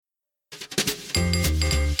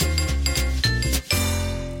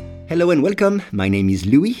Hello and welcome, my name is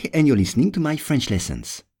Louis and you're listening to my French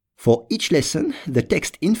lessons. For each lesson, the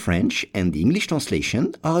text in French and the English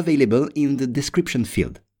translation are available in the description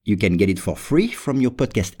field. You can get it for free from your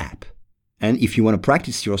podcast app. And if you want to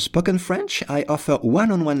practice your spoken French, I offer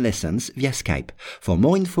one-on-one lessons via Skype. For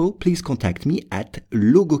more info, please contact me at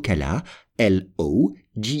logokala, Logokala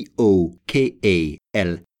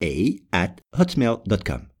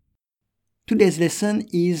 @hotmail.com. Today's lesson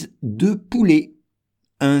is deux poulets.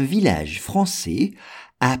 Un village français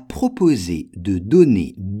a proposé de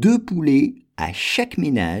donner 2 poulets à chaque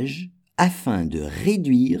ménage afin de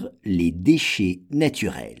réduire les déchets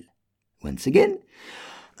naturels. Once again,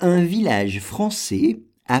 un village français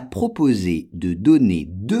a proposé de donner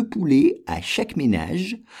 2 poulets à chaque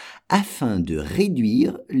ménage afin de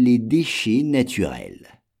réduire les déchets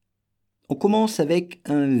naturels. On commence avec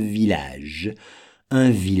un village.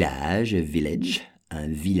 Un village, un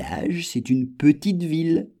village, c'est une petite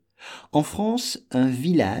ville. En France, un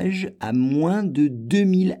village a moins de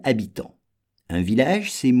 2000 habitants. Un village,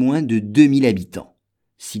 c'est moins de 2000 habitants.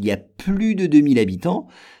 S'il y a plus de 2000 habitants,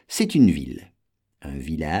 c'est une ville. Un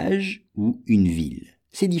village ou une ville,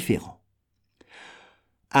 c'est différent.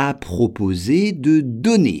 A proposer de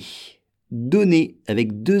donner. Donner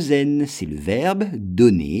avec 2 N, c'est le verbe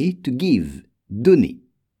donner, to give, donner.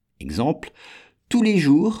 Exemple, tous les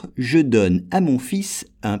jours, je donne à mon fils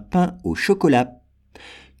un pain au chocolat.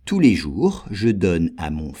 Tous les jours, je donne à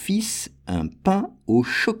mon fils un pain au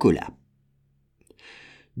chocolat.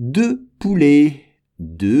 2 poulets,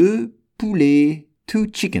 2 poulets, 2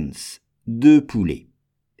 chickens, 2 poulets.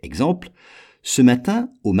 Exemple, ce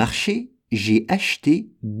matin, au marché, j'ai acheté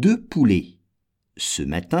 2 poulets. Ce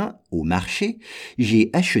matin, au marché, j'ai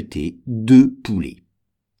acheté 2 poulets.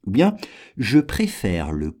 Ou bien, je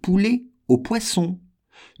préfère le poulet au poisson.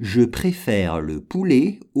 Je préfère le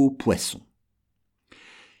poulet au poisson.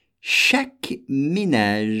 Chaque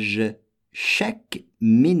ménage,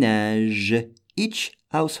 each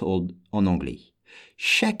household en anglais.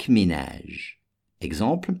 Chaque ménage.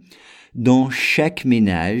 Exemple, dans chaque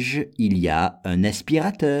ménage, il y a un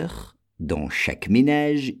aspirateur. Dans chaque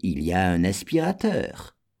ménage, il y a un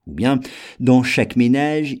aspirateur. Ou bien, dans chaque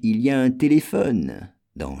ménage, il y a un téléphone.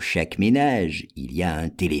 Dans chaque ménage, il y a un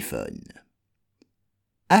téléphone.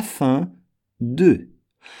 Afin de.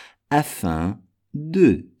 Afin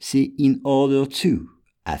de, c'est in order to.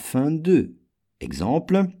 Afin de.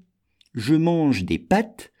 Exemple, je mange des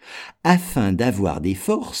pâtes afin d'avoir des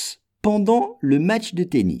forces pendant le match de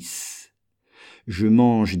tennis. Je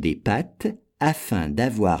mange des pâtes afin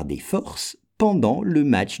d'avoir des forces pendant le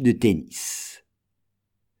match de tennis.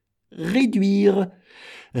 Réduire.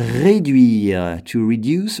 Réduire, to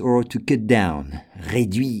reduce or to cut down.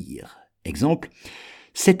 Réduire. Exemple,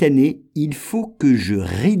 cette année, il faut que je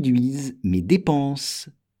réduise mes dépenses.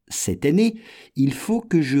 Cette année, il faut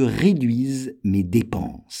que je réduise mes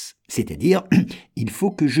dépenses. C'est-à-dire, il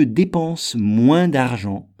faut que je dépense moins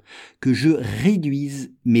d'argent, que je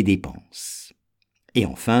réduise mes dépenses. Et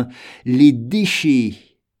enfin, les déchets.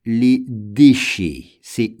 Les déchets,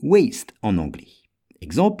 c'est waste en anglais.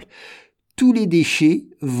 Exemple, tous les déchets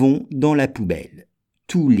vont dans la poubelle.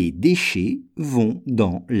 Tous les déchets vont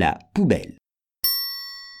dans la poubelle.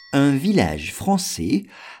 Un village français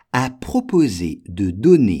a proposé de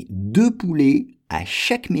donner 2 poulets à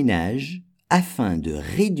chaque ménage afin de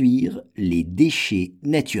réduire les déchets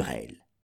naturels.